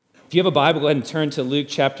If you have a Bible, go ahead and turn to Luke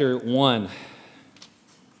chapter 1. I'm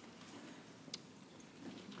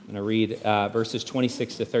going to read verses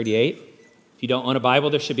 26 to 38. If you don't own a Bible,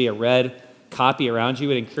 there should be a red copy around you.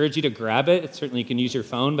 I'd encourage you to grab it. Certainly you can use your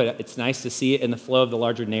phone, but it's nice to see it in the flow of the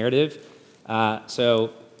larger narrative.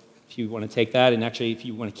 So if you want to take that, and actually if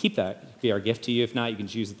you want to keep that, it'll be our gift to you. If not, you can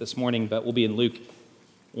choose it this morning, but we'll be in Luke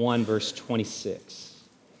 1, verse 26.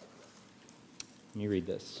 Let me read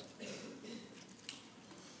this.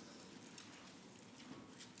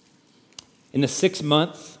 In the 6th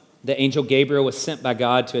month, the angel Gabriel was sent by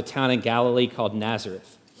God to a town in Galilee called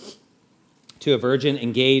Nazareth, to a virgin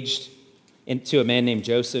engaged to a man named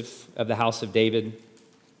Joseph of the house of David.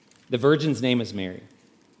 The virgin's name was Mary.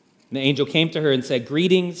 And the angel came to her and said,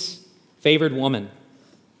 "Greetings, favored woman,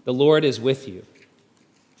 the Lord is with you."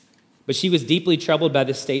 But she was deeply troubled by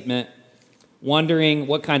this statement, wondering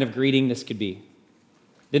what kind of greeting this could be.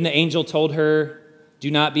 Then the angel told her,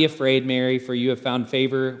 "Do not be afraid, Mary, for you have found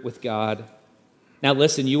favor with God. Now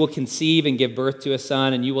listen, you will conceive and give birth to a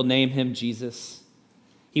son, and you will name him Jesus.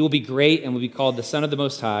 He will be great and will be called the Son of the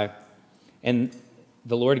Most High, and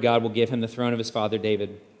the Lord God will give him the throne of his father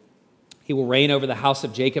David. He will reign over the house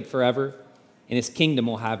of Jacob forever, and his kingdom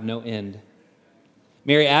will have no end."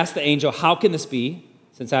 Mary asked the angel, "How can this be,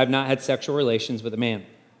 since I have not had sexual relations with a man?"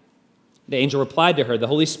 The angel replied to her, "The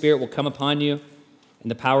Holy Spirit will come upon you,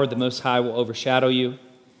 and the power of the Most High will overshadow you.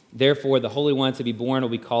 Therefore, the Holy One to be born will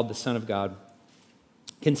be called the Son of God.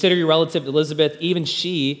 Consider your relative Elizabeth. Even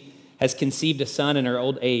she has conceived a son in her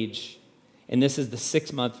old age, and this is the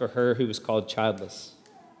 6th month for her who was called childless.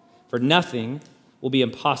 For nothing will be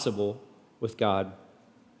impossible with God."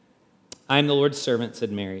 "I am the Lord's servant,"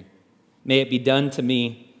 said Mary. "May it be done to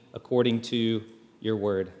me according to your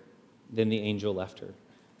word." Then the angel left her.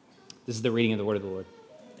 This is the reading of the word of the Lord.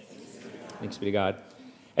 Thanks be to God.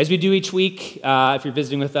 As we do each week, if you're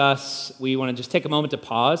visiting with us, we want to just take a moment to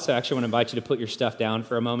pause. So I actually want to invite you to put your stuff down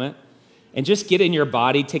for a moment and just get in your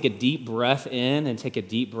body, take a deep breath in and take a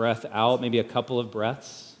deep breath out, maybe a couple of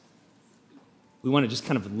breaths. We want to just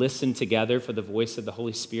kind of listen together for the voice of the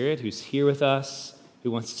Holy Spirit who's here with us, who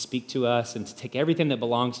wants to speak to us and to take everything that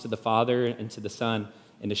belongs to the Father and to the Son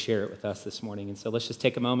and to share it with us this morning. And so let's just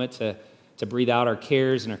take a moment to breathe out our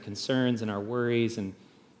cares and our concerns and our worries and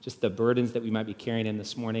just the burdens that we might be carrying in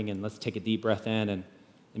this morning, and let's take a deep breath in and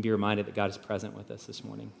be reminded that God is present with us this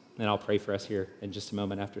morning. And I'll pray for us here in just a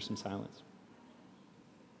moment after some silence.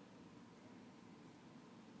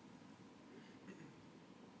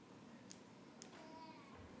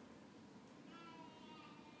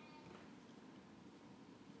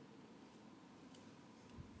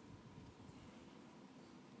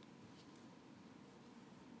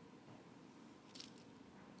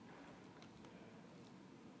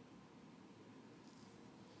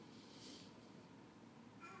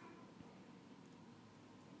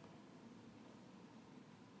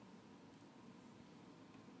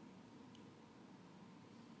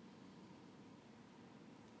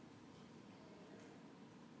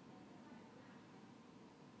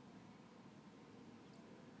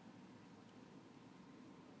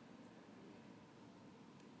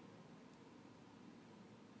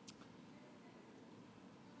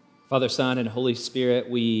 Father, Son, and Holy Spirit,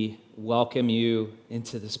 we welcome you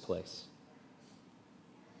into this place.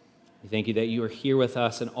 We thank you that you are here with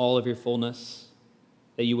us in all of your fullness,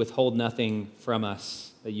 that you withhold nothing from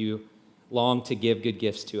us, that you long to give good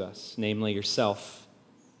gifts to us, namely yourself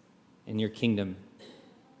and your kingdom.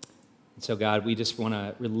 And so, God, we just want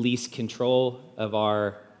to release control of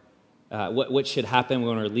our, what should happen. We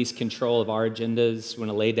want to release control of our agendas. We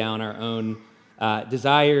want to lay down our own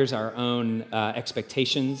desires, our own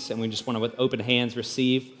expectations, and we just want to, with open hands,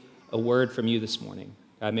 receive a word from you this morning.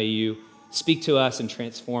 God, may you speak to us and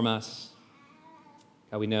transform us.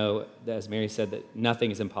 God, we know that, as Mary said, that nothing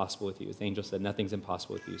is impossible with you. As the angel said, nothing's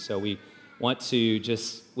impossible with you. So we want to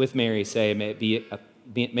just, with Mary, say, may it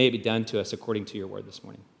be done to us according to your word this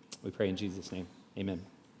morning. We pray in Jesus' name. Amen.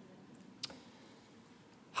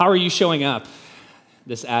 How are you showing up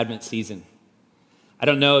this Advent season? I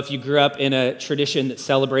don't know if you grew up in a tradition that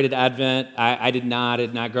celebrated Advent. I did not. I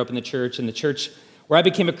did not grow up in the church. In the church where I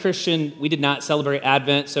became a Christian, we did not celebrate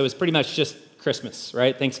Advent, so it was pretty much just Christmas,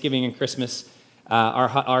 right? Thanksgiving and Christmas.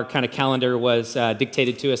 Our kind of calendar was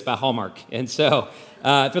dictated to us by Hallmark. And so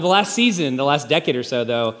for the last season, the last decade or so,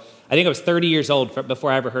 though, I think I was 30 years old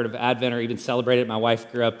before I ever heard of Advent or even celebrated it. My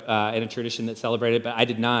wife grew up in a tradition that celebrated it, but I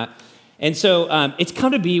did not. And so it's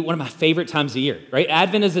come to be one of my favorite times of year, right?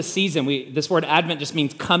 Advent is a season. This word Advent just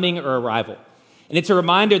means coming or arrival. And it's a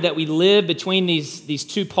reminder that we live between these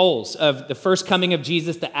two poles of the first coming of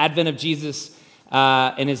Jesus, the advent of Jesus,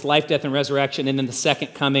 and his life, death, and resurrection, and then the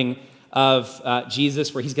second coming of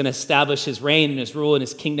Jesus, where he's going to establish his reign and his rule and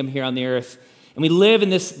his kingdom here on the earth. And we live in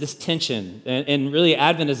this tension, and really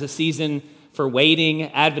Advent is a season for waiting.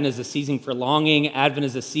 Advent is a season for longing. Advent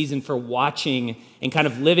is a season for watching and kind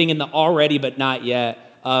of living in the already but not yet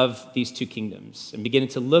of these two kingdoms and beginning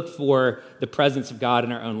to look for the presence of God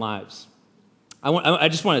in our own lives. I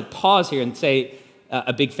just want to pause here and say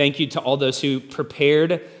a big thank you to all those who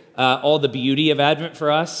prepared all the beauty of Advent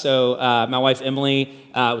for us. So my wife, Emily,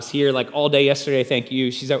 was here like all day yesterday. Thank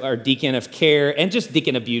you. She's our deacon of care and just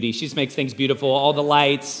deacon of beauty. She just makes things beautiful. All the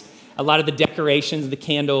lights, a lot of the decorations, the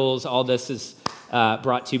candles, all this is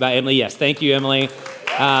brought to you by Emily. Yes, thank you, Emily.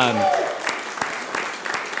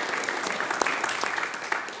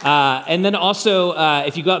 And then also,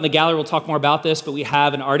 if you go out in the gallery, we'll talk more about this, but we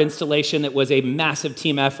have an art installation that was a massive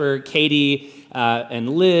team effort. Katie and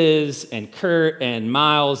Liz and Kurt and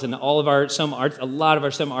Miles and all of our a lot of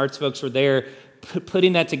our Some Arts folks were there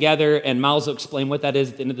putting that together, and Miles will explain what that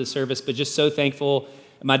is at the end of the service, but just so thankful.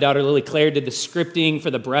 My daughter, Lily Claire, did the scripting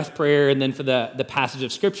for the breath prayer and then for the passage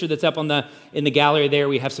of scripture that's up in the gallery there.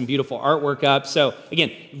 We have some beautiful artwork up. So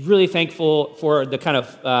again, really thankful for the kind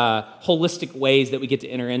of holistic ways that we get to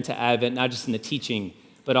enter into Advent, not just in the teaching,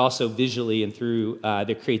 but also visually and through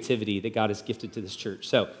the creativity that God has gifted to this church.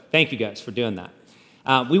 So thank you guys for doing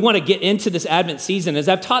that. We want to get into this Advent season. As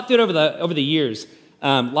I've taught through it over the years,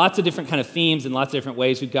 lots of different kind of themes and lots of different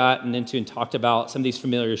ways we've gotten into and talked about some of these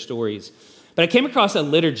familiar stories. But I came across a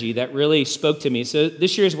liturgy that really spoke to me. So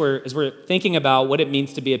this year, as we're thinking about what it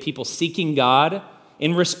means to be a people seeking God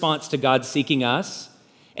in response to God seeking us,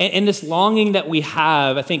 and this longing that we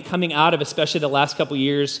have, I think, coming out of especially the last couple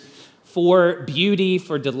years for beauty,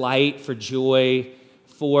 for delight, for joy,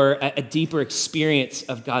 for a deeper experience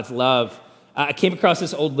of God's love. I came across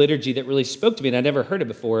this old liturgy that really spoke to me, and I'd never heard it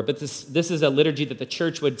before, but this is a liturgy that the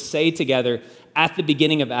church would say together at the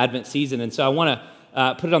beginning of Advent season. And so I want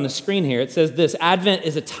to put it on the screen here. It says this: Advent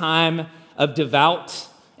is a time of devout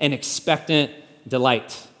and expectant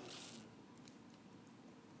delight.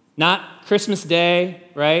 Not Christmas Day,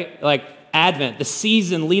 right? Like Advent, the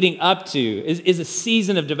season leading up to, is a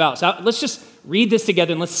season of devout. So let's just read this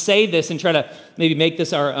together and let's say this and try to maybe make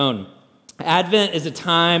this our own. Advent is a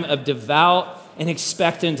time of devout and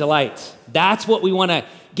expectant delight. That's what we want to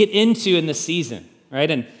get into in this season, right?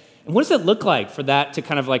 And what does it look like for that to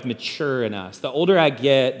kind of like mature in us? The older I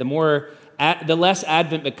get, the less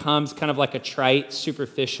Advent becomes kind of like a trite,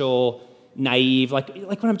 superficial, naive. Like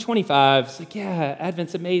when I'm 25, it's like, yeah,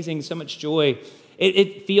 Advent's amazing, so much joy.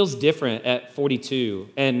 It feels different at 42.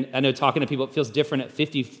 And I know talking to people, it feels different at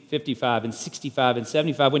 50, 55, and 65, and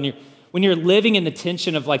 75. When you're living in the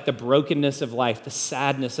tension of like the brokenness of life, the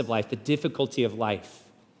sadness of life, the difficulty of life,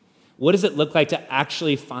 what does it look like to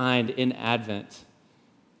actually find in Advent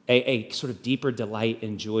a sort of deeper delight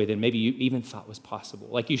and joy than maybe you even thought was possible?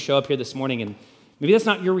 Like you show up here this morning and maybe that's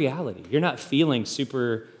not your reality. You're not feeling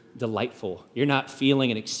super delightful. You're not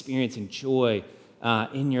feeling and experiencing joy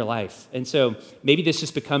in your life. And so maybe this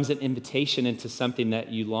just becomes an invitation into something that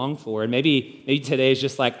you long for. And maybe today is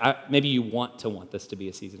just like, maybe you want this to be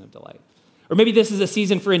a season of delight. Or maybe this is a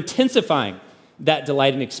season for intensifying that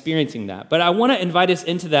delight and experiencing that. But I want to invite us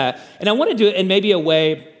into that. And I want to do it in maybe a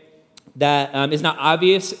way that is not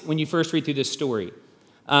obvious when you first read through this story,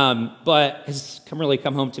 but has really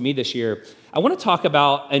come home to me this year. I want to talk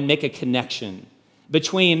about and make a connection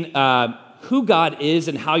between who God is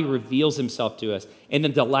and how he reveals himself to us and the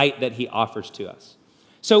delight that he offers to us.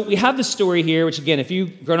 So we have this story here, which again, if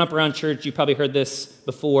you've grown up around church, you've probably heard this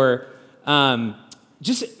before.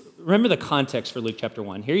 Just remember the context for Luke chapter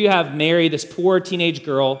 1. Here you have Mary, this poor teenage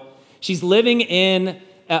girl. She's living in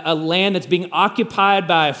a land that's being occupied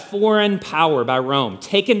by a foreign power, by Rome,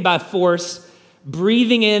 taken by force,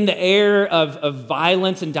 breathing in the air of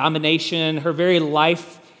violence and domination, her very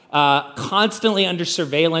life constantly under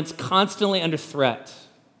surveillance, constantly under threat.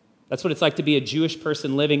 That's what it's like to be a Jewish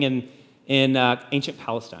person living in ancient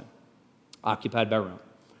Palestine, occupied by Rome.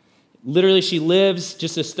 Literally, she lives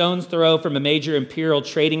just a stone's throw from a major imperial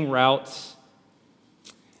trading route.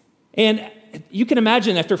 And you can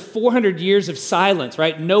imagine after 400 years of silence,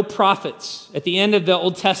 right? No prophets. At the end of the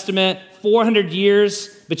Old Testament, 400 years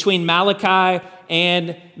between Malachi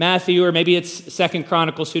and Matthew, or maybe it's 2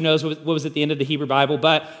 Chronicles, who knows what was at the end of the Hebrew Bible,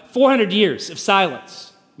 but 400 years of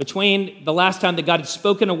silence between the last time that God had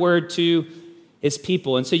spoken a word to his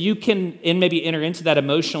people. And so you can maybe enter into that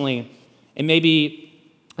emotionally and maybe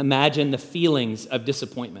imagine the feelings of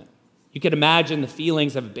disappointment. You could imagine the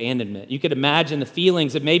feelings of abandonment. You could imagine the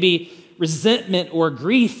feelings of maybe resentment or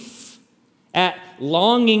grief at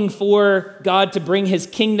longing for God to bring his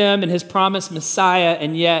kingdom and his promised Messiah,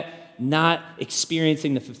 and yet not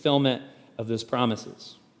experiencing the fulfillment of those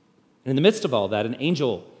promises. And in the midst of all that, an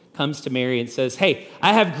angel comes to Mary and says, hey,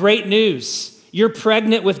 I have great news. You're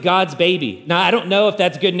pregnant with God's baby. Now, I don't know if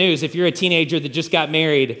that's good news if you're a teenager that just got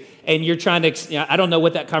married and you're trying to, I don't know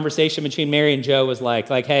what that conversation between Mary and Joe was like.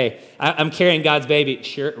 Like, hey, I'm carrying God's baby.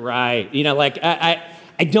 Sure, right.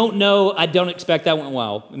 I don't know. I don't expect that went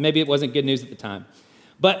well. Maybe it wasn't good news at the time.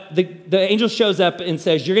 But the angel shows up and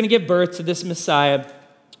says, you're going to give birth to this Messiah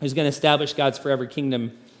who's going to establish God's forever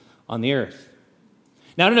kingdom on the earth.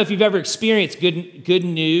 Now, I don't know if you've ever experienced good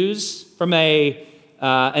news from an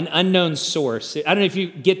unknown source. I don't know if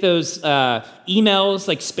you get those emails,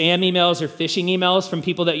 like spam emails or phishing emails from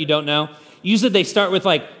people that you don't know. Usually they start with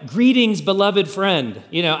like, greetings, beloved friend.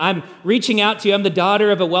 I'm reaching out to you. I'm the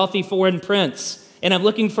daughter of a wealthy foreign prince, and I'm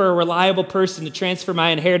looking for a reliable person to transfer my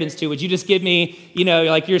inheritance to. Would you just give me,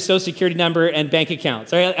 like your social security number and bank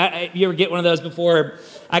accounts? You ever get one of those before?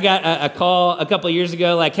 I got a call a couple of years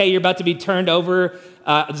ago, like, hey, you're about to be turned over.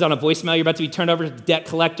 It was on a voicemail. You're about to be turned over to debt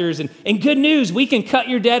collectors. And good news, we can cut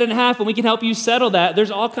your debt in half and we can help you settle that. There's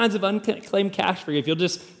all kinds of unclaimed cash for you if you'll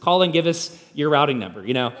just call and give us your routing number,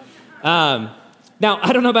 Now,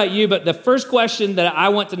 I don't know about you, but the first question that I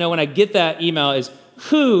want to know when I get that email is,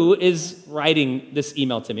 who is writing this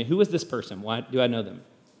email to me? Who is this person? Why do I know them?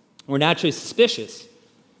 We're naturally suspicious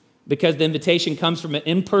because the invitation comes from an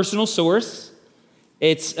impersonal source.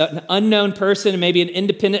 It's an unknown person, maybe an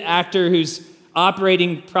independent actor who's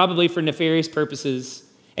operating probably for nefarious purposes.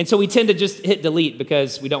 And so we tend to just hit delete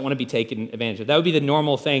because we don't want to be taken advantage of. That would be the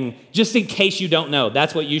normal thing, just in case you don't know.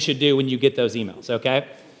 That's what you should do when you get those emails, okay?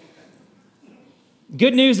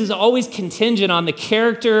 Good news is always contingent on the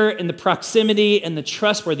character and the proximity and the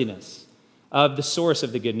trustworthiness of the source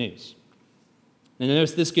of the good news. And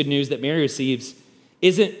notice this good news that Mary receives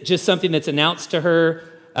isn't just something that's announced to her,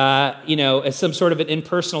 as some sort of an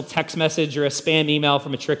impersonal text message or a spam email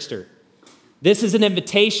from a trickster. This is an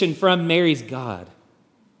invitation from Mary's God,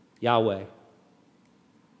 Yahweh.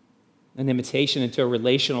 An invitation into a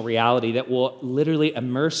relational reality that will literally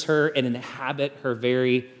immerse her and inhabit her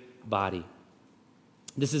very body.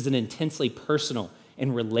 This is an intensely personal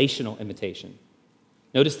and relational invitation.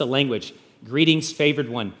 Notice the language. Greetings, favored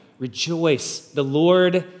one. Rejoice, the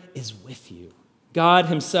Lord is with you. God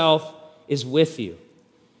himself is with you.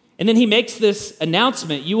 And then he makes this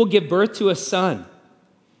announcement, you will give birth to a son.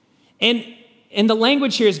 And the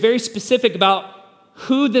language here is very specific about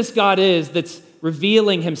who this God is that's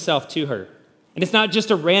revealing himself to her. And it's not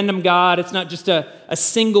just a random God. It's not just a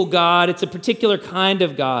single God. It's a particular kind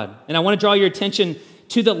of God. And I want to draw your attention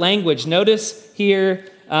to the language. Notice here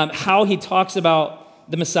how he talks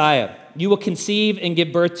about the Messiah. You will conceive and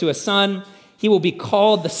give birth to a son. He will be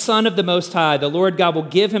called the Son of the Most High. The Lord God will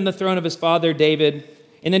give him the throne of his father David.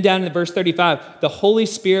 And then down in verse 35, the Holy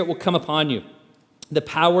Spirit will come upon you. The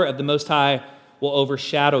power of the Most High will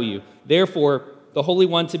overshadow you. Therefore, the Holy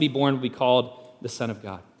One to be born will be called the Son of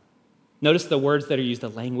God. Notice the words that are used, the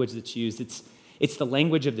language that's used. It's the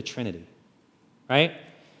language of the Trinity, right?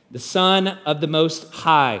 The Son of the Most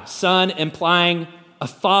High. Son implying a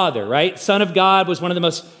father, right? Son of God was one of the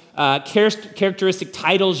most characteristic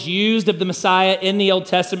titles used of the Messiah in the Old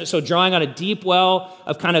Testament, so drawing on a deep well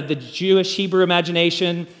of kind of the Jewish Hebrew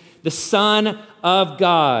imagination. The Son of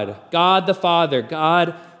God, God the Father,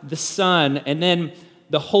 God the Son, and then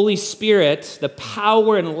the Holy Spirit, the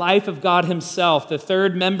power and life of God himself, the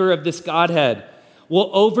third member of this Godhead, will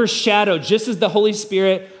overshadow, just as the Holy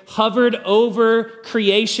Spirit hovered over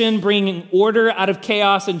creation, bringing order out of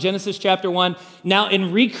chaos in Genesis chapter 1. Now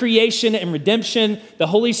in recreation and redemption, the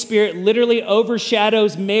Holy Spirit literally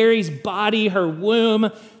overshadows Mary's body, her womb,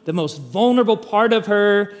 the most vulnerable part of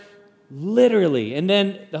her, literally. And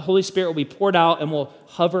then the Holy Spirit will be poured out and will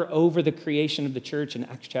hover over the creation of the church in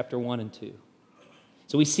Acts chapter 1 and 2.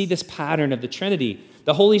 So we see this pattern of the Trinity.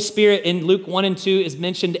 The Holy Spirit in Luke 1 and 2 is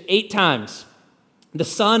mentioned 8 times. The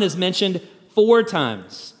Son is mentioned 4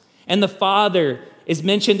 times. And the Father is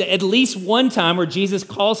mentioned at least 1 time where Jesus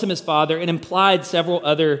calls him his Father and implied several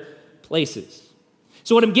other places.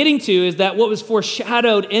 So what I'm getting to is that what was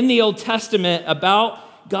foreshadowed in the Old Testament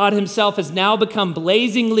about God himself has now become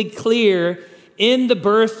blazingly clear in the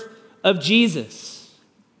birth of Jesus.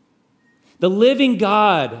 The living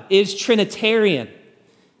God is Trinitarian.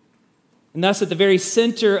 And thus at the very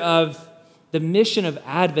center of the mission of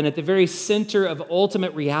Advent, at the very center of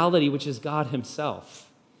ultimate reality, which is God himself,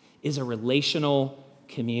 is a relational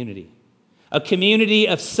community. A community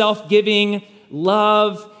of self-giving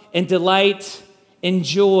love and delight and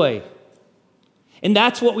joy. And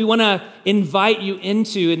that's what we want to invite you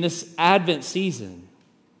into in this Advent season.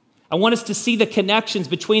 I want us to see the connections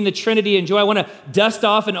between the Trinity and joy. I want to dust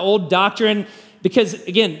off an old doctrine because,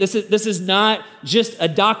 again, this is not just a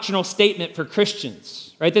doctrinal statement for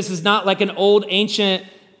Christians, right? This is not like an old ancient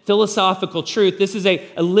philosophical truth. This is a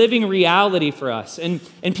living reality for us. And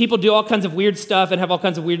people do all kinds of weird stuff and have all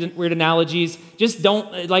kinds of weird analogies. Just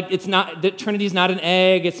don't, like, it's not, the Trinity is not an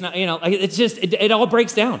egg. It's not, like, it's just, it all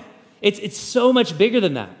breaks down. It's so much bigger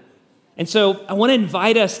than that. And so I want to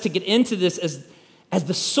invite us to get into this as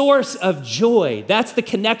the source of joy. That's the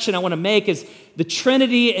connection I want to make, is the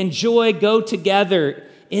Trinity and joy go together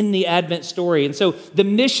in the Advent story. And so the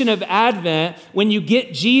mission of Advent, when you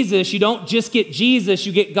get Jesus, you don't just get Jesus,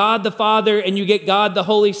 you get God the Father and you get God the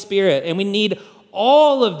Holy Spirit. And we need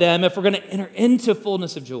all of them if we're going to enter into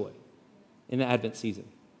fullness of joy in the Advent season.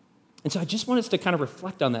 And so I just want us to kind of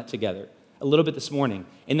reflect on that together a little bit this morning.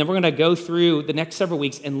 And then we're going to go through the next several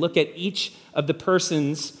weeks and look at each of the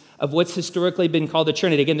persons of what's historically been called the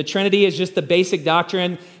Trinity. Again, the Trinity is just the basic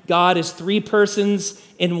doctrine. God is three persons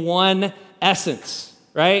in one essence.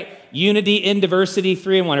 Right? Unity in diversity,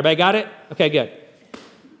 3 in 1. Everybody got it? Okay, good.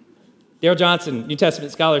 Darrell Johnson, New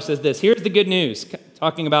Testament scholar, says this. Here's the good news,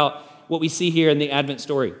 talking about what we see here in the Advent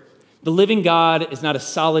story. The living God is not a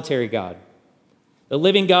solitary God. The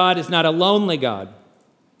living God is not a lonely God.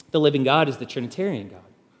 The living God is the Trinitarian God.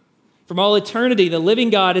 From all eternity, the living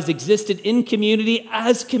God has existed in community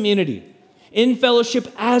as community, in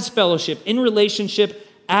fellowship as fellowship, in relationship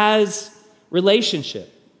as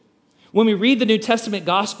relationship. When we read the New Testament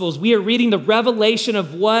Gospels, we are reading the revelation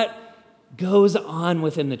of what goes on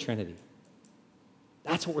within the Trinity.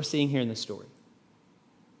 That's what we're seeing here in this story.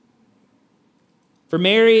 For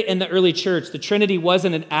Mary and the early church, the Trinity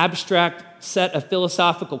wasn't an abstract set of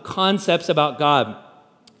philosophical concepts about God,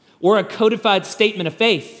 or a codified statement of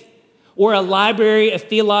faith, or a library of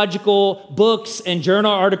theological books and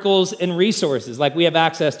journal articles and resources like we have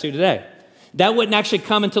access to today. That wouldn't actually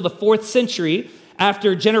come until the 4th century,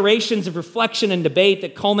 after generations of reflection and debate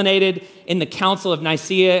that culminated in the Council of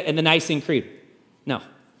Nicaea and the Nicene Creed. No.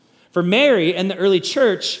 For Mary and the early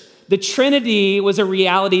church, the Trinity was a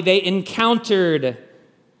reality they encountered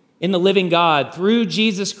in the living God through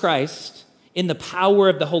Jesus Christ in the power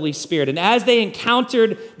of the Holy Spirit. And as they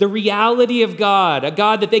encountered the reality of God, a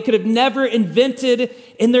God that they could have never invented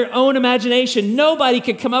in their own imagination, nobody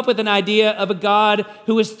could come up with an idea of a God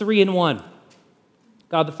who is 3 in 1.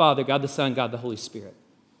 God the Father, God the Son, God the Holy Spirit.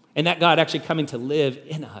 And that God actually coming to live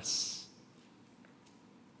in us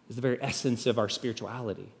is the very essence of our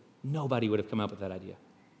spirituality. Nobody would have come up with that idea.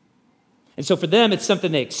 And so for them, it's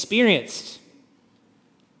something they experienced.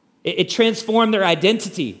 It transformed their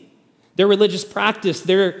identity, their religious practice,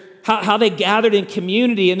 how they gathered in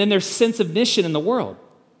community, and then their sense of mission in the world.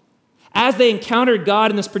 As they encountered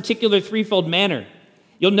God in this particular threefold manner,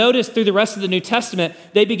 you'll notice through the rest of the New Testament,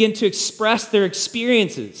 they begin to express their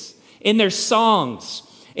experiences in their songs,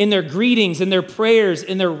 in their greetings, in their prayers,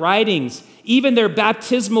 in their writings, even their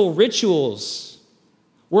baptismal rituals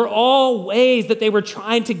were all ways that they were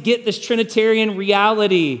trying to get this Trinitarian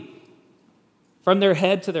reality from their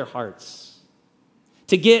head to their hearts,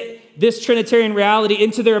 to get this Trinitarian reality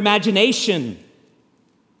into their imagination,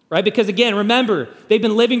 right? Because again, remember, they've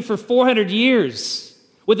been living for 400 years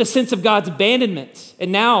with a sense of God's abandonment.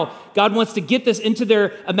 And now God wants to get this into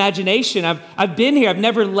their imagination. I've been here, I've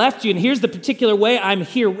never left you, and here's the particular way I'm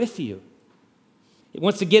here with you. It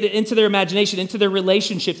wants to get it into their imagination, into their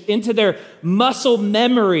relationships, into their muscle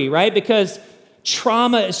memory, right? Because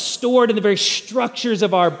trauma is stored in the very structures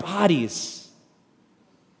of our bodies.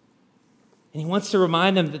 And he wants to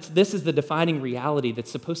remind them that this is the defining reality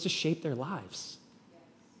that's supposed to shape their lives.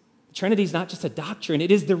 Trinity is not just a doctrine,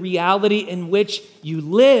 it is the reality in which you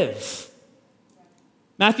live.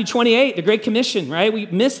 Matthew 28, the Great Commission, right? We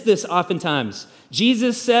miss this oftentimes.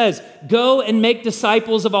 Jesus says, go and make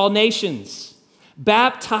disciples of all nations,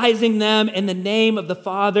 baptizing them in the name of the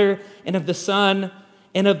Father and of the Son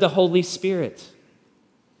and of the Holy Spirit.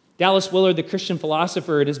 Dallas Willard, the Christian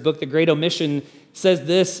philosopher, in his book, The Great Omission, says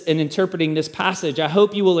this in interpreting this passage. I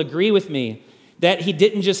hope you will agree with me that he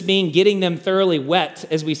didn't just mean getting them thoroughly wet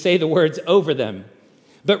as we say the words over them,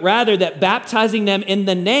 but rather that baptizing them in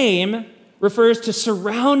the name refers to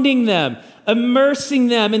surrounding them, immersing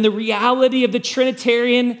them in the reality of the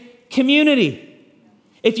Trinitarian community.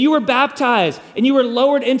 If you were baptized and you were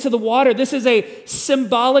lowered into the water, this is a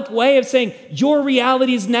symbolic way of saying your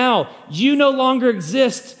reality is now. You no longer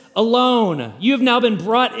exist alone. You have now been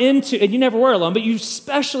brought into, and you never were alone, but you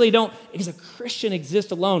especially don't, as a Christian,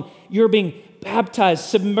 exist alone. You're being baptized,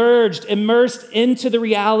 submerged, immersed into the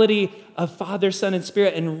reality of Father, Son, and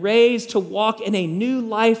Spirit, and raised to walk in a new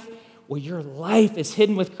life where your life is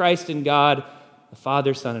hidden with Christ in God, the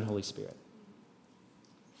Father, Son, and Holy Spirit.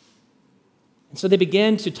 And so they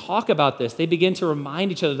began to talk about this. They began to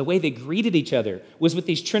remind each other. The way they greeted each other was with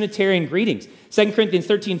these Trinitarian greetings. 2 Corinthians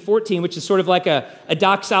 13:14, which is sort of like a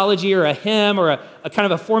doxology or a hymn or a kind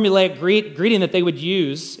of a formulaic greeting that they would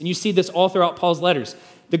use. And you see this all throughout Paul's letters.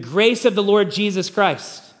 The grace of the Lord Jesus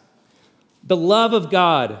Christ, the love of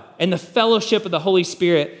God, and the fellowship of the Holy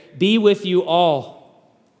Spirit be with you all.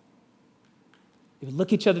 They would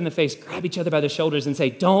look each other in the face, grab each other by the shoulders, and say,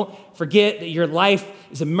 don't forget that your life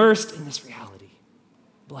is immersed in this reality.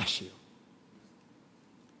 Bless you.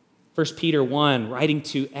 1 Peter 1, writing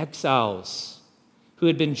to exiles who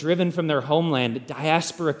had been driven from their homeland,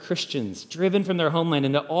 diaspora Christians, driven from their homeland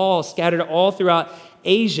and scattered all throughout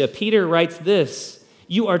Asia. Peter writes this,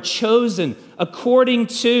 you are chosen according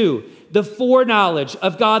to the foreknowledge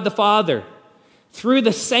of God the Father, through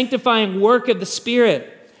the sanctifying work of the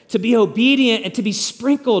Spirit, to be obedient and to be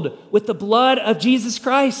sprinkled with the blood of Jesus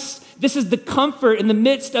Christ. This is the comfort in the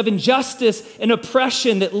midst of injustice and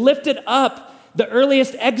oppression that lifted up the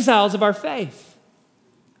earliest exiles of our faith.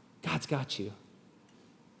 God's got you.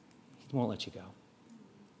 He won't let you go.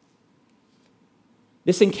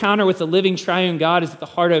 This encounter with the living triune God is at the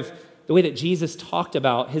heart of the way that Jesus talked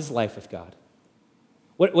about his life with God.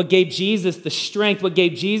 What gave Jesus the strength, what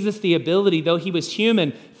gave Jesus the ability, though he was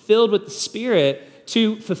human, filled with the Spirit,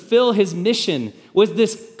 to fulfill his mission was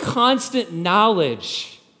this constant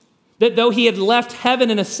knowledge that though he had left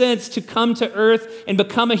heaven in a sense to come to earth and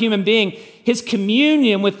become a human being, his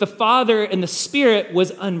communion with the Father and the Spirit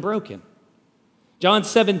was unbroken. John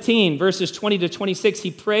 17, verses 20 to 26,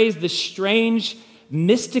 he prays this strange,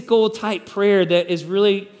 mystical type prayer that is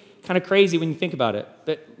really kind of crazy when you think about it.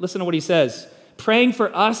 But listen to what he says. Praying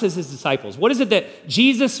for us as his disciples. What is it that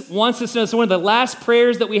Jesus wants us to know? It's one of the last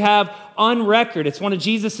prayers that we have on record. It's one of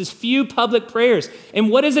Jesus's few public prayers. And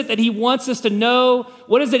what is it that he wants us to know?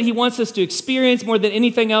 What is it he wants us to experience more than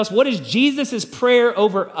anything else? What is Jesus's prayer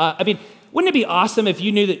over us? I mean, wouldn't it be awesome if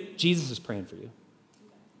you knew that Jesus is praying for you?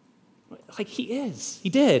 Like he is. He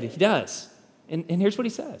did. He does. And here's what he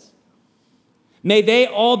says. May they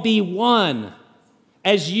all be one,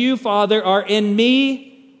 as you, Father, are in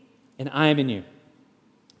me and I am in you.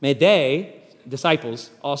 May they, disciples,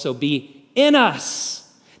 also be in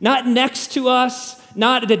us, not next to us,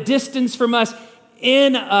 not at a distance from us,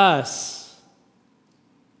 in us.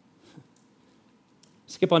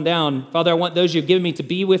 Skip on down. Father, I want those you have given me to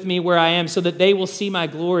be with me where I am so that they will see my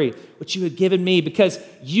glory, which you have given me because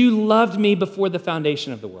you loved me before the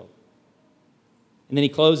foundation of the world. And then he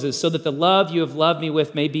closes, so that the love you have loved me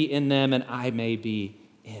with may be in them and I may be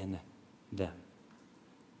in them.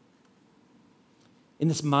 In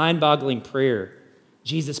this mind-boggling prayer,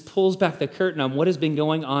 Jesus pulls back the curtain on what has been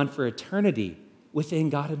going on for eternity within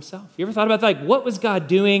God himself. You ever thought about that? Like, what was God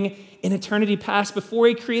doing in eternity past before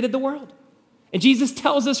he created the world? And Jesus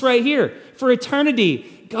tells us right here, for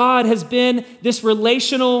eternity, God has been this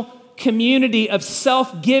relational community of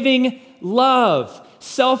self-giving love,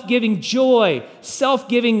 self-giving joy,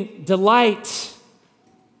 self-giving delight.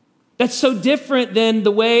 That's so different than the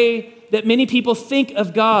way that many people think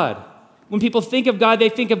of God. When people think of God, they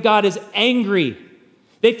think of God as angry.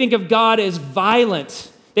 They think of God as violent.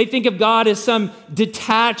 They think of God as some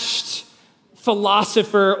detached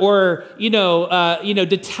philosopher or,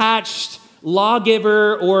 detached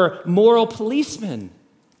lawgiver or moral policeman.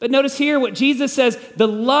 But notice here what Jesus says, the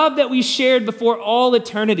love that we shared before all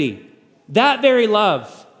eternity, that very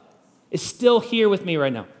love is still here with me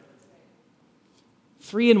right now.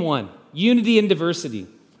 3 in 1, unity and diversity.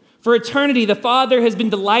 For eternity, the Father has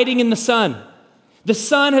been delighting in the Son. The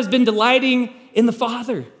Son has been delighting in the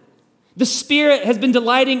Father. The Spirit has been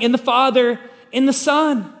delighting in the Father, in the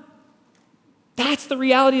Son. That's the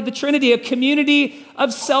reality of the Trinity, a community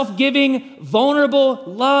of self-giving, vulnerable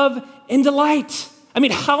love and delight. I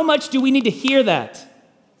mean, how much do we need to hear that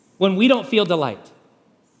when we don't feel delight?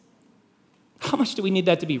 How much do we need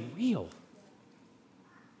that to be real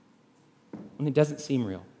when it doesn't seem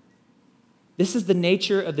real? This is the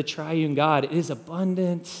nature of the triune God. It is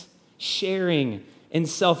abundant, sharing, and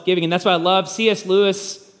self-giving. And that's why I love C.S.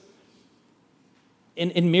 Lewis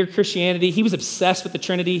in Mere Christianity. He was obsessed with the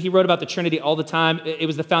Trinity. He wrote about the Trinity all the time. It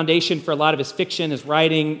was the foundation for a lot of his fiction, his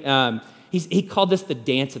writing. He called this the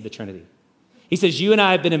dance of the Trinity. He says, you and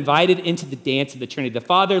I have been invited into the dance of the Trinity. The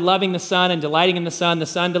Father loving the Son and delighting in the Son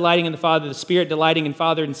delighting in the Father, the Spirit delighting in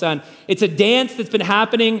Father and Son. It's a dance that's been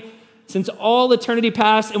happening since all eternity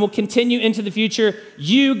past and will continue into the future.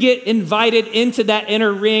 You get invited into that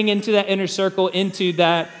inner ring, into that inner circle, into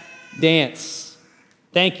that dance.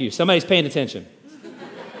 Thank you. Somebody's paying attention.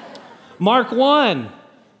 Mark 1,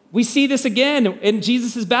 we see this again in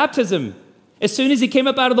Jesus' baptism. As soon as he came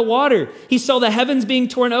up out of the water, he saw the heavens being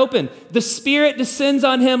torn open. The Spirit descends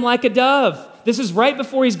on him like a dove. This is right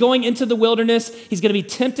before he's going into the wilderness. He's going to be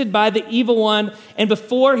tempted by the evil one. And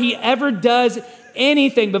before he ever does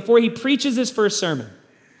anything, before he preaches his first sermon,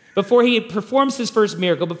 before he performs his first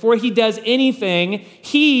miracle, before he does anything,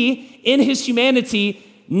 he, in his humanity,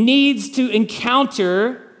 needs to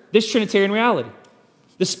encounter this Trinitarian reality.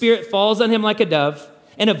 The Spirit falls on him like a dove,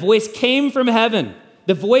 and a voice came from heaven,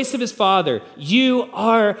 the voice of his Father. You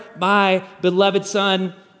are my beloved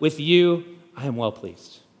Son. With you, I am well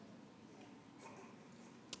pleased.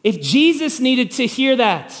 If Jesus needed to hear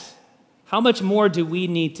that, how much more do we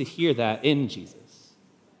need to hear that in Jesus?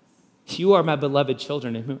 You are my beloved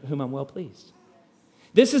children in whom I'm well pleased.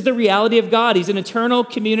 This is the reality of God. He's an eternal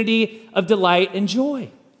community of delight and joy.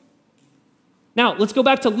 Now, let's go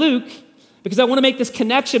back to Luke, because I want to make this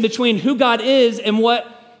connection between who God is and what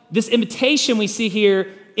this invitation we see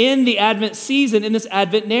here in the Advent season, in this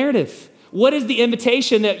Advent narrative. What is the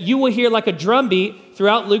invitation that you will hear like a drumbeat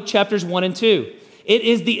throughout Luke chapters 1 and 2? It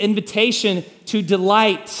is the invitation to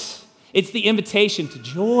delight. It's the invitation to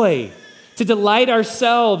joy, to delight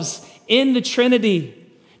ourselves in the Trinity.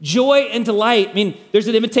 Joy and delight. I mean, there's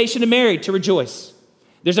an invitation to Mary to rejoice.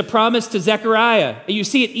 There's a promise to Zechariah. You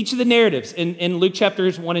see it each of the narratives in Luke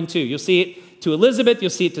chapters 1 and 2. You'll see it to Elizabeth.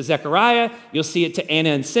 You'll see it to Zechariah. You'll see it to Anna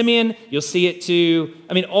and Simeon. You'll see it to,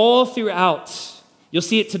 all throughout. You'll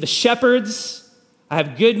see it to the shepherds. I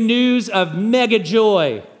have good news of mega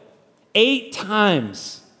joy. 8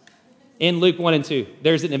 times in Luke 1 and 2,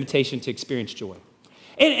 there's an invitation to experience joy.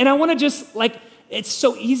 And I want to just, it's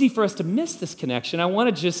so easy for us to miss this connection. I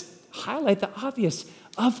want to just highlight the obvious.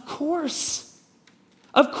 Of course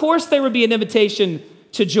there would be an invitation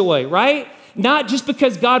to joy, right? Not just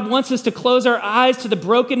because God wants us to close our eyes to the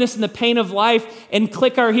brokenness and the pain of life and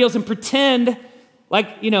click our heels and pretend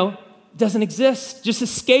it doesn't exist. Just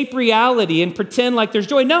escape reality and pretend like there's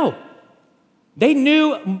joy. No. They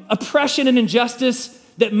knew oppression and injustice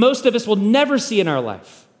that most of us will never see in our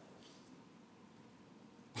life.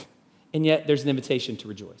 And yet there's an invitation to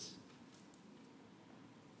rejoice.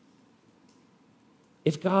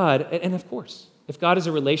 If God is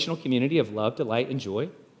a relational community of love, delight, and joy,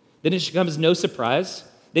 then it should come as no surprise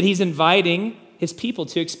that he's inviting his people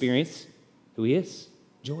to experience who he is,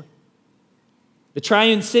 joy. The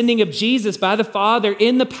triune sending of Jesus by the Father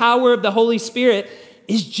in the power of the Holy Spirit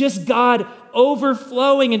is just God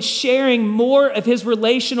overflowing and sharing more of his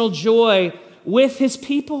relational joy with his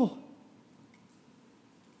people.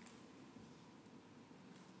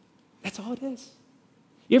 That's all it is.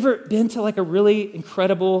 You ever been to a really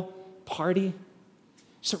incredible party?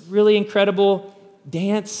 Just a really incredible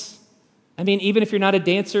dance? Even if you're not a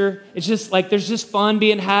dancer, it's just there's just fun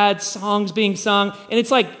being had, songs being sung, and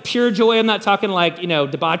it's pure joy. I'm not talking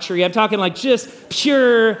debauchery. I'm talking just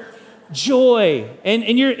pure joy. And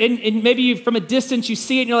maybe you, from a distance, you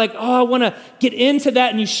see it and you're like, oh, I want to get into that.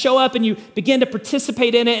 And you show up and you begin to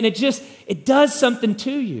participate in it. And it does something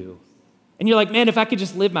to you. And you're like, man, if I could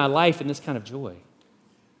just live my life in this kind of joy.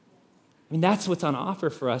 That's what's on offer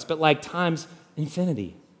for us, but times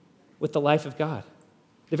infinity with the life of God.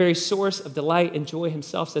 The very source of delight and joy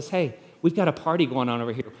himself says, hey, we've got a party going on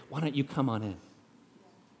over here. Why don't you come on in?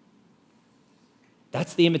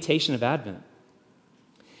 That's the invitation of Advent.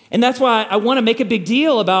 And that's why I want to make a big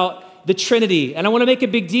deal about the Trinity, and I want to make a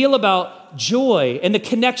big deal about joy and the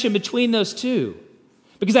connection between those two.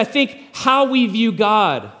 Because I think how we view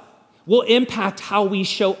God will impact how we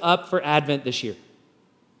show up for Advent this year.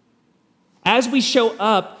 As we show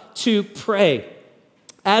up to pray,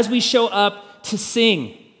 as we show up to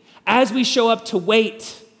sing, as we show up to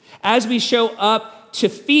wait, as we show up to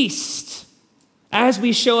feast, as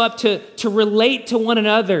we show up to relate to one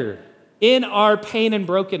another in our pain and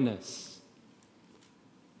brokenness,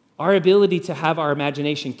 our ability to have our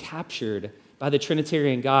imagination captured by the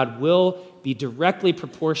Trinitarian God will be directly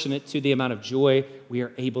proportionate to the amount of joy we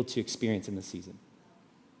are able to experience in this season.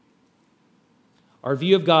 Our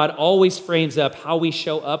view of God always frames up how we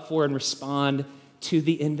show up for and respond to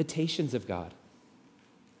the invitations of God.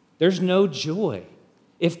 There's no joy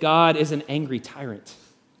if God is an angry tyrant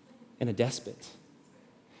and a despot.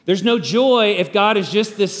 There's no joy if God is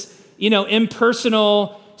just this,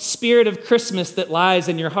 impersonal spirit of Christmas that lies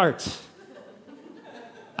in your heart.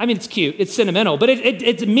 It's cute, it's sentimental, but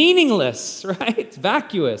it's meaningless, right? It's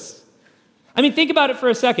vacuous. Think about it for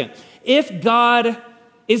a second. If God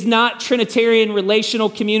is not Trinitarian relational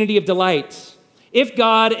community of delight, if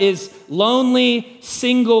God is lonely,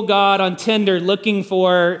 single God on Tinder looking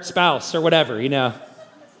for spouse or whatever,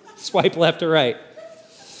 Swipe left or right.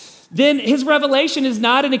 Then his revelation is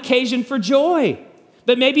not an occasion for joy,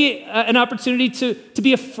 but maybe an opportunity to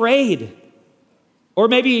be afraid, or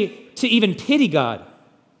maybe to even pity God.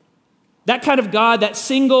 That kind of God, that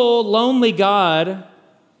single, lonely God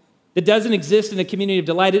that doesn't exist in the community of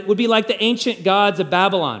delight, it would be like the ancient gods of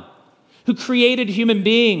Babylon, who created human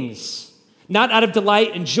beings, not out of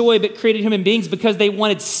delight and joy, but created human beings because they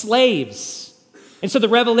wanted slaves. And so the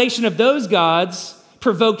revelation of those gods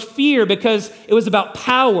provoked fear because it was about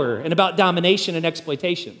power and about domination and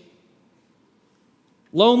exploitation.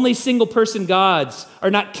 Lonely single-person gods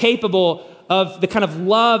are not capable of the kind of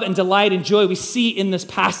love and delight and joy we see in this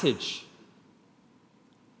passage,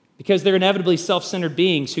 because they're inevitably self-centered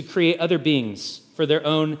beings who create other beings for their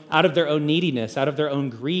own, out of their own neediness, out of their own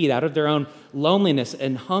greed, out of their own loneliness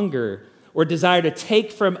and hunger, or desire to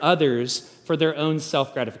take from others for their own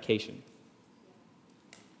self-gratification.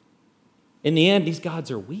 In the end, these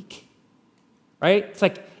gods are weak, right? It's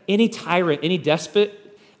like any tyrant, any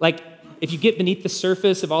despot, like if you get beneath the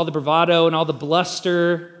surface of all the bravado and all the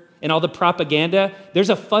bluster and all the propaganda, there's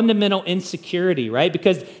a fundamental insecurity, right?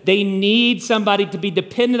 Because they need somebody to be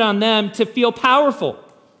dependent on them to feel powerful.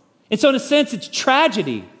 And so in a sense, it's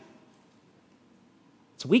tragedy.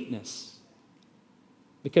 It's weakness.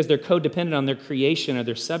 Because they're codependent on their creation or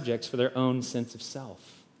their subjects for their own sense of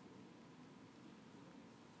self.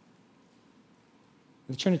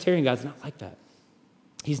 And the Trinitarian God's not like that.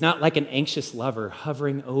 He's not like an anxious lover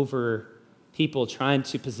hovering over people trying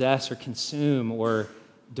to possess or consume or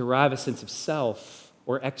derive a sense of self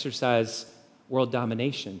or exercise world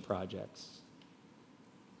domination projects.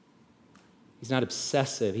 He's not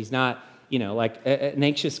obsessive. He's not, like an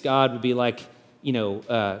anxious God would be like,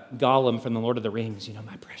 Gollum from the Lord of the Rings,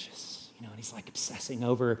 my precious, and he's like obsessing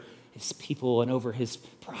over his people and over his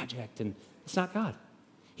project, and it's not God.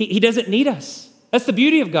 He doesn't need us. That's the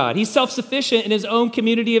beauty of God. He's self-sufficient in his own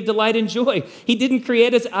community of delight and joy. He didn't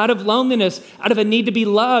create us out of loneliness, out of a need to be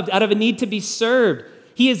loved, out of a need to be served.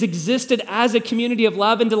 He has existed as a community of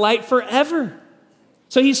love and delight forever.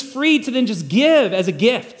 So he's free to then just give as a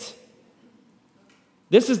gift.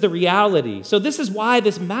 This is the reality. So this is why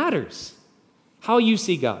this matters. How you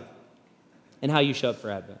see God and how you show up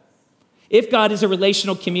for Advent. If God is a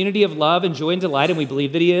relational community of love and joy and delight, and we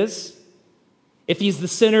believe that he is, if he's the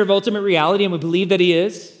center of ultimate reality, and we believe that he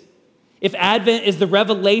is, if Advent is the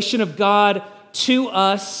revelation of God to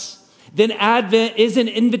us, then Advent is an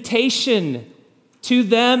invitation to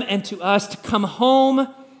them and to us to come home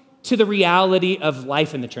to the reality of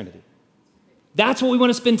life in the Trinity. That's what we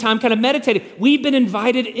want to spend time kind of meditating. We've been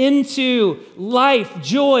invited into life,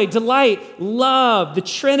 joy, delight, love, the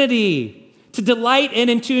Trinity, to delight in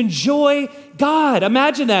and to enjoy God.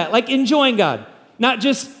 Imagine that, like enjoying God, not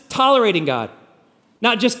just tolerating God,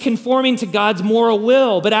 not just conforming to God's moral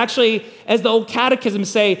will, but actually, as the old catechisms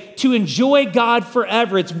say, to enjoy God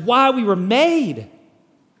forever. It's why we were made.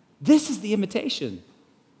 This is the invitation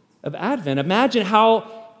of Advent. Imagine how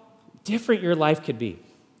different your life could be.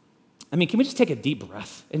 I mean, can we just take a deep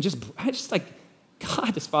breath and just like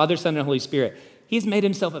God, as Father, Son, and Holy Spirit, he's made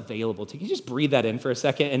himself available to you. Can you just breathe that in for a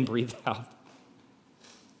second and breathe out?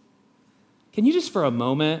 Can you just for a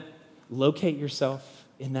moment locate yourself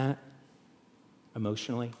in that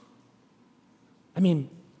emotionally? I mean,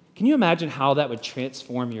 can you imagine how that would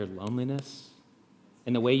transform your loneliness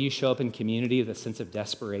and the way you show up in community, the sense of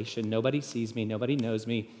desperation? Nobody sees me, nobody knows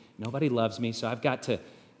me, nobody loves me, so I've got to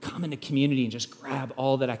come into community and just grab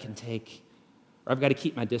all that I can take. Or I've got to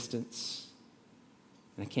keep my distance.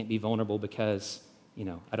 And I can't be vulnerable because,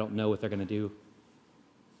 I don't know what they're going to do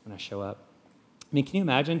when I show up. I mean, can you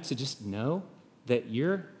imagine to just know that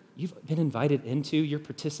you've been invited into, you're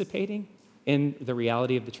participating in the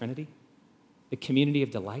reality of the Trinity, the community of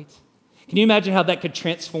delight? Can you imagine how that could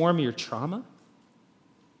transform your trauma?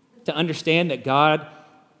 To understand that God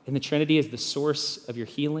and the Trinity is the source of your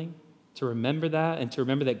healing, to remember that, and to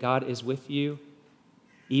remember that God is with you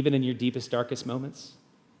even in your deepest, darkest moments.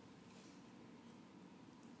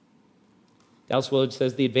 Dallas Willard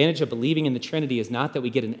says, the advantage of believing in the Trinity is not that we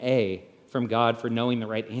get an A from God for knowing the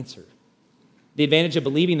right answer. The advantage of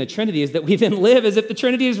believing the Trinity is that we then live as if the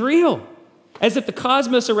Trinity is real, as if the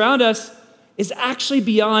cosmos around us is actually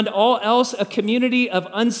beyond all else a community of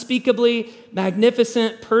unspeakably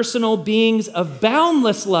magnificent personal beings of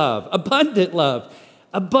boundless love, abundant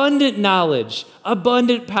knowledge,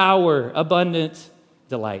 abundant power, abundant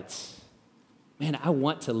delights. Man, I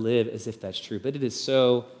want to live as if that's true, but it is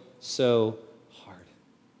so, so hard.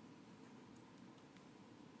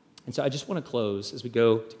 And so I just want to close as we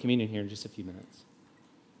go to communion here in just a few minutes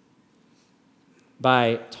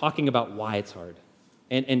by talking about why it's hard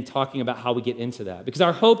and talking about how we get into that. Because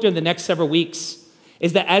our hope during the next several weeks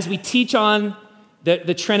is that as we teach on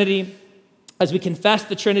the Trinity, as we confess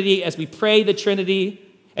the Trinity, as we pray the Trinity,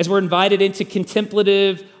 as we're invited into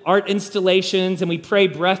contemplative art installations and we pray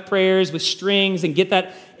breath prayers with strings and get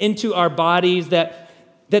that into our bodies, that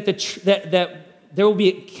there will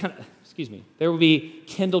be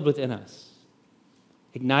kindled within us,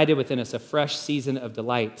 ignited within us a fresh season of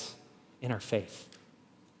delight in our faith.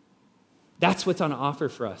 That's what's on offer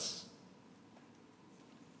for us.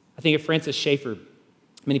 I think of Francis Schaeffer.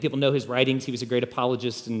 Many people know his writings. He was a great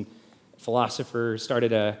apologist and philosopher,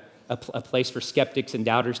 started a place for skeptics and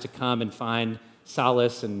doubters to come and find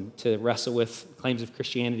solace and to wrestle with claims of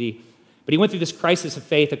Christianity. But he went through this crisis of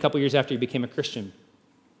faith a couple years after he became a Christian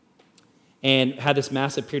and had this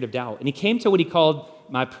massive period of doubt. And he came to what he called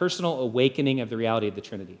my personal awakening of the reality of the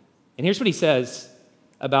Trinity. And here's what he says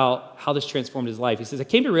about how this transformed his life. He says, I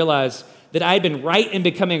came to realize that I had been right in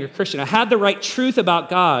becoming a Christian. I had the right truth about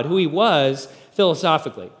God, who he was,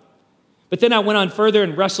 philosophically. But then I went on further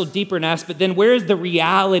and wrestled deeper and asked, but then where is the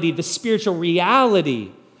reality, the spiritual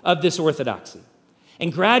reality of this orthodoxy?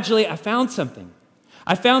 And gradually I found something.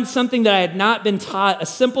 I found something that I had not been taught, a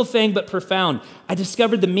simple thing but profound. I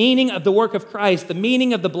discovered the meaning of the work of Christ, the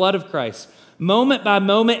meaning of the blood of Christ, moment by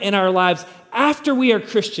moment in our lives after we are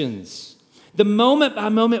Christians, the moment by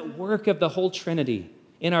moment work of the whole Trinity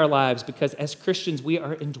in our lives, because as Christians we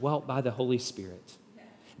are indwelt by the Holy Spirit.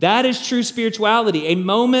 That is true spirituality, a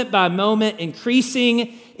moment by moment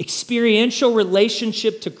increasing experiential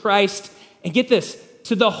relationship to Christ. And get this,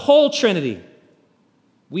 to the whole Trinity.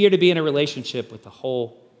 We are to be in a relationship with the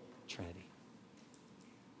whole Trinity.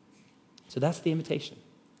 So that's the invitation.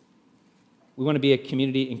 We want to be a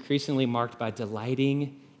community increasingly marked by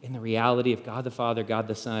delighting in the reality of God the Father, God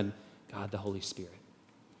the Son, God the Holy Spirit.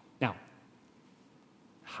 Now,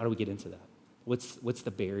 how do we get into that? What's the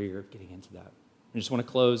barrier of getting into that? I just want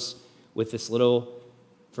to close with this little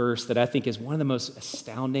verse that I think is one of the most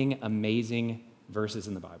astounding, amazing verses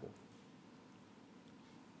in the Bible.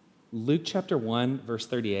 Luke chapter 1, verse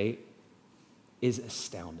 38 is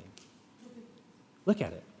astounding. Look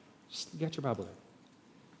at it. Just, you got your Bible there.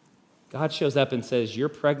 God shows up and says, you're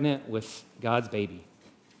pregnant with God's baby.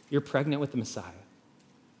 You're pregnant with the Messiah.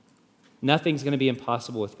 Nothing's going to be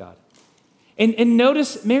impossible with God. And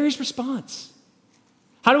notice Mary's response.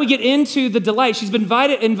 How do we get into the delight? She's been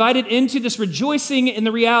invited into this rejoicing in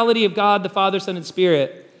the reality of God, the Father, Son, and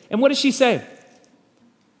Spirit. And what does she say?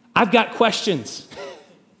 I've got questions.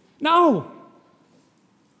 No.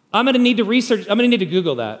 I'm going to need to research. I'm going to need to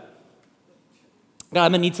Google that. God,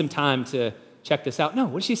 I'm going to need some time to check this out. No,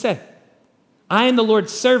 what does she say? I am the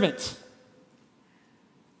Lord's servant.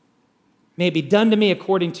 May it be done to me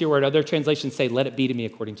according to your word. Other translations say, let it be to me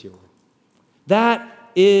according to your word.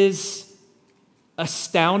 That is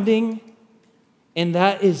astounding, and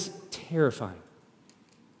that is terrifying.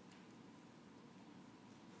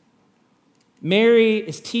 Mary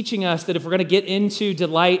is teaching us that if we're going to get into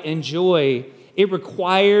delight and joy, it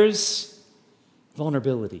requires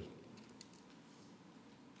vulnerability.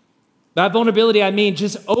 By vulnerability, I mean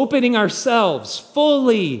just opening ourselves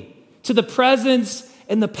fully to the presence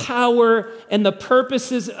and the power and the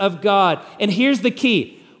purposes of God. And here's the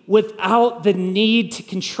key, without the need to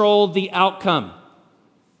control the outcome.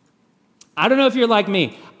 I don't know if you're like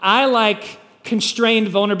me. I like constrained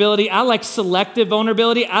vulnerability. I like selective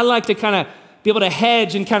vulnerability. I like to kind of be able to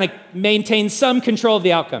hedge and kind of maintain some control of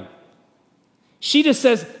the outcome. She just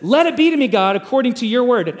says, let it be to me, God, according to your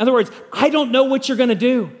word. In other words, I don't know what you're going to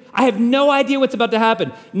do. I have no idea what's about to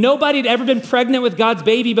happen. Nobody had ever been pregnant with God's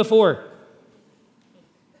baby before.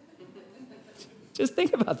 Just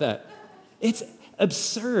think about that. It's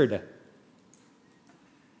absurd.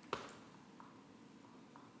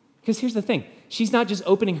 Because here's the thing. She's not just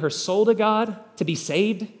opening her soul to God to be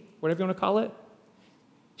saved, whatever you want to call it.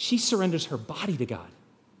 She surrenders her body to God.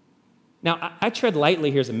 Now, I tread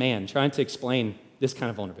lightly here as a man trying to explain this kind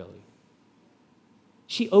of vulnerability.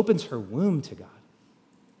 She opens her womb to God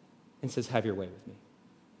and says, have your way with me.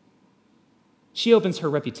 She opens her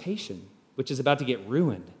reputation, which is about to get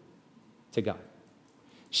ruined, to God.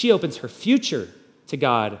 She opens her future to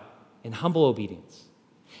God in humble obedience.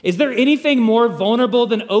 Is there anything more vulnerable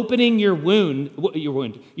than opening your womb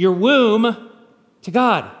to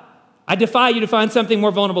God? I defy you to find something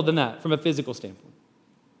more vulnerable than that from a physical standpoint.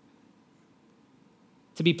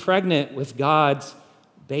 To be pregnant with God's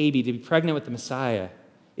baby, to be pregnant with the Messiah,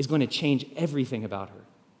 is going to change everything about her.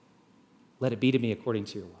 Let it be to me according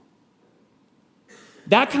to your will.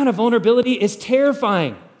 That kind of vulnerability is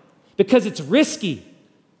terrifying because it's risky.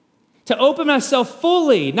 To open myself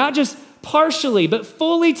fully, not just partially, but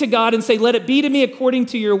fully to God and say, let it be to me according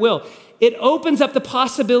to your will, it opens up the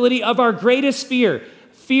possibility of our greatest fear,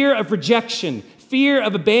 fear of rejection, fear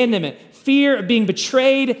of abandonment, fear of being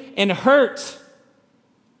betrayed and hurt.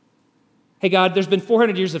 Hey, God, there's been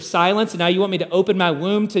 400 years of silence, and now you want me to open my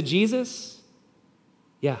womb to Jesus?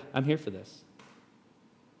 Yeah, I'm here for this.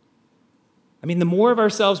 I mean, the more of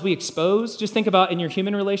ourselves we expose, just think about in your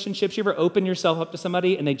human relationships, you ever open yourself up to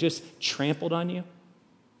somebody and they just trampled on you?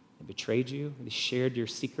 They betrayed you? They shared your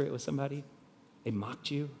secret with somebody? They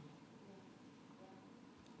mocked you?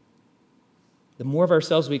 The more of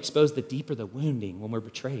ourselves we expose, the deeper the wounding when we're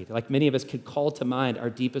betrayed. Like many of us could call to mind our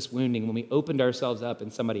deepest wounding when we opened ourselves up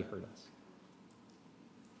and somebody hurt us.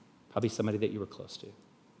 Probably somebody that you were close to.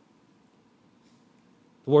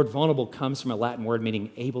 The word vulnerable comes from a Latin word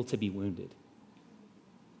meaning able to be wounded.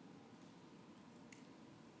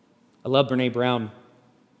 I love Brene Brown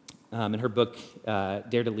in her book,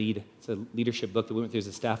 Dare to Lead. It's a leadership book that we went through as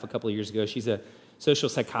a staff a couple of years ago. She's a social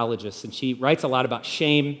psychologist, and she writes a lot about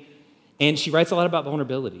shame, and she writes a lot about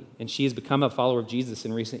vulnerability. And she has become a follower of Jesus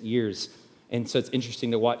in recent years. And so it's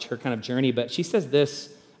interesting to watch her kind of journey. But she says this,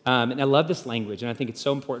 and I love this language, and I think it's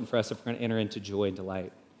so important for us if we're going to enter into joy and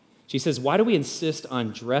delight. She says, why do we insist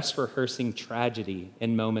on dress rehearsing tragedy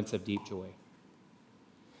in moments of deep joy?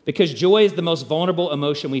 Because joy is the most vulnerable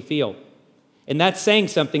emotion we feel. And that's saying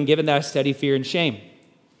something given that I study fear and shame.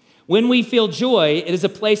 When we feel joy, it is a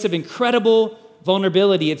place of incredible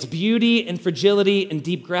vulnerability. It's beauty and fragility and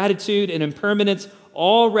deep gratitude and impermanence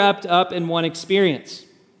all wrapped up in one experience.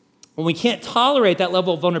 When we can't tolerate that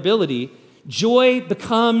level of vulnerability, joy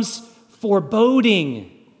becomes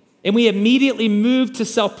foreboding, and we immediately move to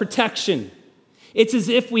self-protection. It's as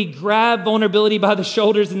if we grab vulnerability by the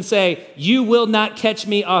shoulders and say, you will not catch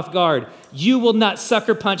me off guard. You will not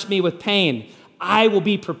sucker punch me with pain. I will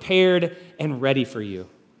be prepared and ready for you.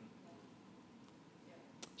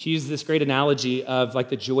 She uses this great analogy of like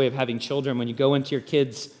the joy of having children. When you go into your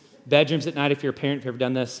kids' bedrooms at night, if you're a parent, if you've ever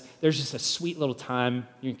done this, there's just a sweet little time.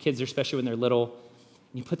 Your kids, especially when they're little,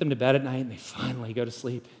 and you put them to bed at night and they finally go to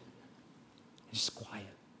sleep. It's just quiet.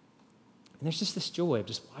 And there's just this joy of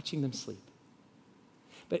just watching them sleep.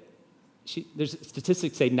 But there's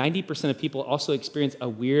statistics say 90% of people also experience a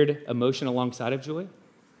weird emotion alongside of joy,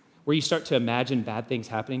 where you start to imagine bad things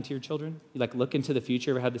happening to your children. You like look into the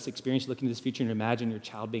future, ever had this experience, you look into this future and imagine your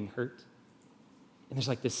child being hurt. And there's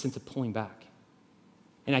like this sense of pulling back.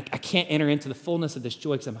 And I can't enter into the fullness of this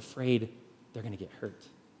joy because I'm afraid they're going to get hurt.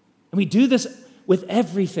 And we do this with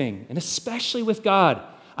everything, and especially with God.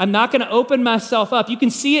 I'm not going to open myself up. You can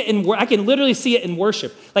see it I can literally see it in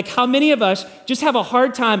worship. Like how many of us just have a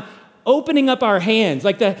hard time opening up our hands.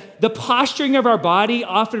 Like the posturing of our body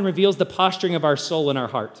often reveals the posturing of our soul and our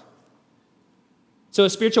heart. So a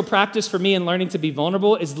spiritual practice for me in learning to be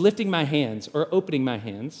vulnerable is lifting my hands or opening my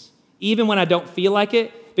hands, even when I don't feel like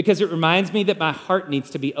it, because it reminds me that my heart needs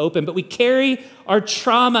to be open. But we carry our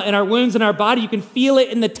trauma and our wounds in our body. You can feel it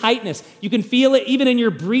in the tightness. You can feel it even in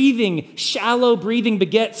your breathing. Shallow breathing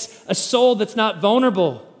begets a soul that's not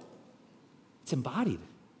vulnerable. It's embodied.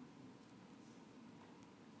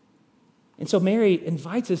 And so Mary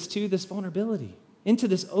invites us to this vulnerability, into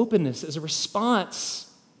this openness as a response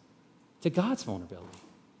to God's vulnerability.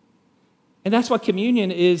 And that's why communion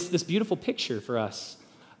is this beautiful picture for us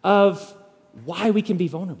of why we can be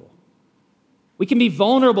vulnerable. We can be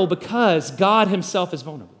vulnerable because God himself is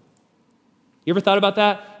vulnerable. You ever thought about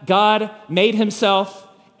that? God made himself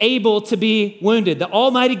able to be wounded. The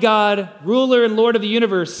Almighty God, ruler and Lord of the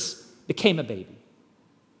universe, became a baby,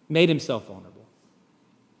 made himself vulnerable,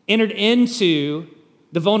 entered into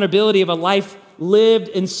the vulnerability of a life lived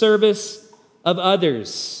in service of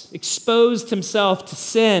others, exposed himself to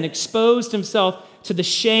sin, exposed himself to the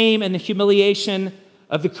shame and the humiliation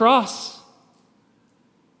of the cross.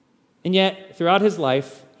 And yet, throughout his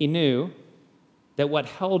life, he knew that what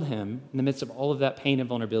held him in the midst of all of that pain and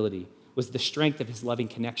vulnerability was the strength of his loving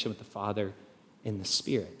connection with the Father in the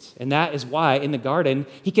Spirit. And that is why in the garden,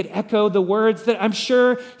 he could echo the words that I'm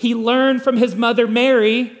sure he learned from his mother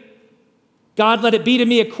Mary, God, let it be to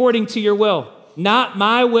me according to your will. Not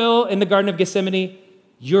my will in the Garden of Gethsemane,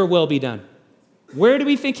 your will be done. Where do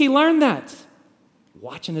we think he learned that?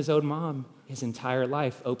 Watching his own mom his entire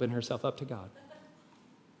life open herself up to God.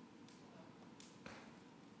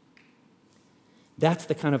 That's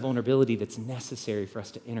the kind of vulnerability that's necessary for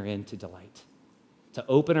us to enter into delight, to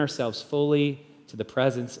open ourselves fully to the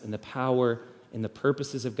presence and the power and the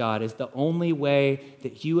purposes of God is the only way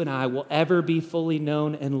that you and I will ever be fully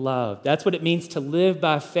known and loved. That's what it means to live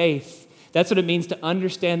by faith. That's what it means to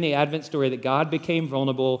understand the Advent story, that God became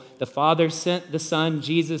vulnerable. The Father sent the Son,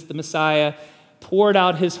 Jesus, the Messiah, poured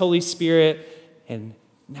out his Holy Spirit and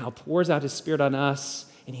now pours out his Spirit on us,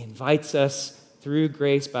 and he invites us through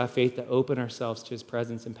grace by faith to open ourselves to his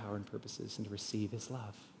presence and power and purposes and to receive his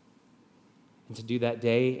love. And to do that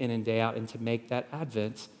day in and day out and to make that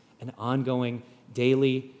Advent an ongoing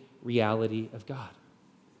daily reality of God.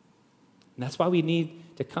 And that's why we need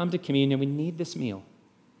to come to communion. We need this meal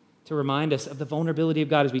to remind us of the vulnerability of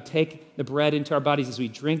God as we take the bread into our bodies, as we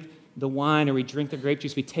drink the wine or we drink the grape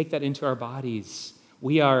juice, we take that into our bodies.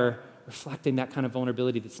 We are reflecting that kind of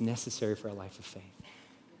vulnerability that's necessary for a life of faith.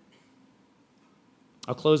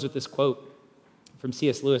 I'll close with this quote from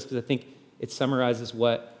C.S. Lewis because I think it summarizes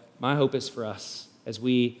what my hope is for us as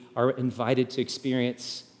we are invited to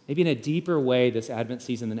experience, maybe in a deeper way this Advent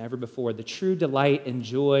season than ever before, the true delight and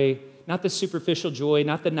joy, not the superficial joy,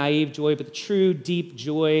 not the naive joy, but the true deep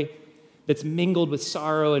joy that's mingled with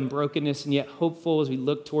sorrow and brokenness and yet hopeful as we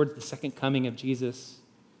look towards the second coming of Jesus.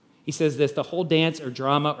 He says this: the whole dance or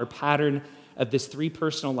drama or pattern of this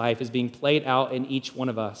three-personal life is being played out in each one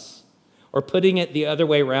of us. Or putting it the other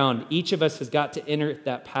way around, each of us has got to enter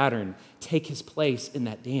that pattern, take his place in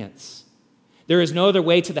that dance. There is no other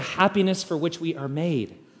way to the happiness for which we are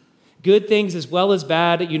made. Good things as well as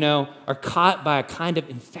bad, are caught by a kind of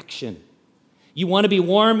infection. You want to be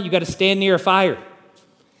warm, you got to stand near a fire.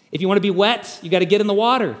 If you want to be wet, you got to get in the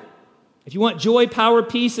water. If you want joy, power,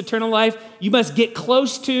 peace, eternal life, you must get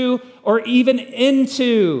close to or even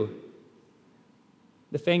into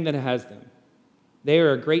the thing that has them. They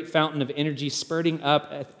are a great fountain of energy spurting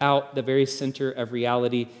up out the very center of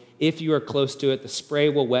reality. If you are close to it, the spray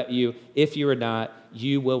will wet you. If you are not,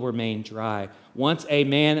 you will remain dry. Once a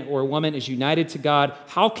man or a woman is united to God,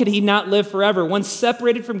 how could he not live forever? Once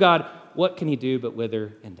separated from God, what can he do but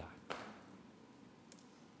wither and die?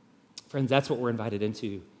 Friends, that's what we're invited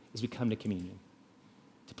into as we come to communion,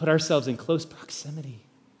 to put ourselves in close proximity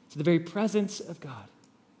to the very presence of God,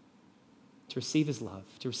 to receive his love,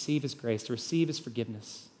 to receive his grace, to receive his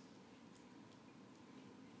forgiveness.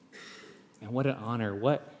 And what an honor,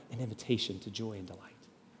 what an invitation to joy and delight.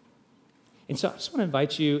 And so I just want to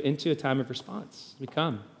invite you into a time of response as we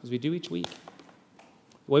come, as we do each week.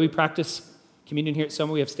 The way we practice communion here at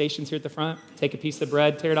Soma, we have stations here at the front. Take a piece of the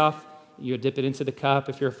bread, tear it off, you dip it into the cup.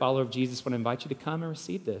 If you're a follower of Jesus, I want to invite you to come and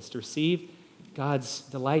receive this, to receive God's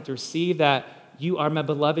delight, to receive that you are my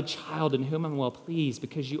beloved child in whom I'm well pleased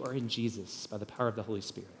because you are in Jesus by the power of the Holy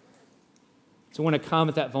Spirit. So I want to come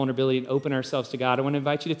with that vulnerability and open ourselves to God. I want to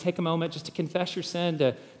invite you to take a moment just to confess your sin,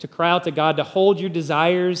 to cry out to God, to hold your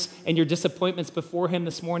desires and your disappointments before him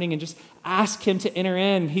this morning and just ask him to enter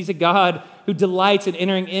in. He's a God who delights in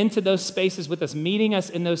entering into those spaces with us, meeting us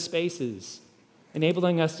in those spaces,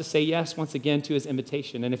 enabling us to say yes once again to his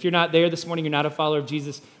invitation. And if you're not there this morning, you're not a follower of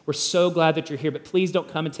Jesus, we're so glad that you're here, but please don't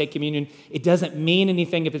come and take communion. It doesn't mean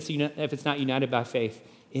anything if it's not united by faith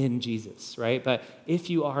in Jesus, right? But if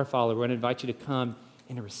you are a follower, we're going to invite you to come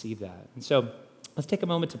and to receive that. And so let's take a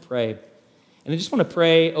moment to pray. And I just want to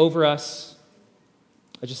pray over us,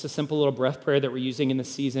 just a simple little breath prayer that we're using in this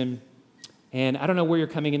season. And I don't know where you're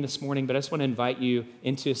coming in this morning, but I just want to invite you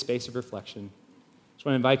into a space of reflection. I just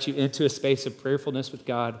want to invite you into a space of prayerfulness with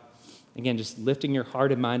God. Again, just lifting your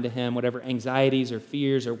heart and mind to him, whatever anxieties or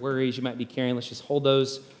fears or worries you might be carrying, let's just hold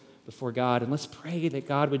those before God. And let's pray that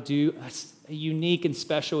God would do a unique and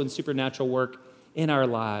special and supernatural work in our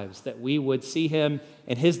lives, that we would see him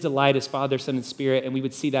and his delight as Father, Son, and Spirit, and we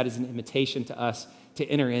would see that as an invitation to us to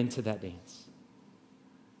enter into that dance.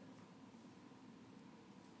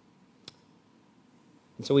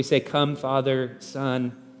 And so we say, come, Father,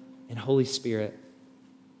 Son, and Holy Spirit.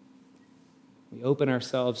 We open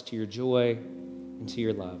ourselves to your joy and to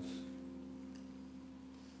your love.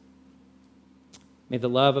 May the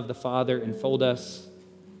love of the Father enfold us,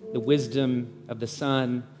 the wisdom of the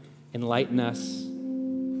Son enlighten us,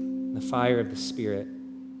 and the fire of the Spirit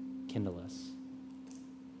kindle us.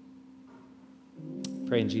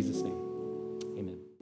 Pray in Jesus' name.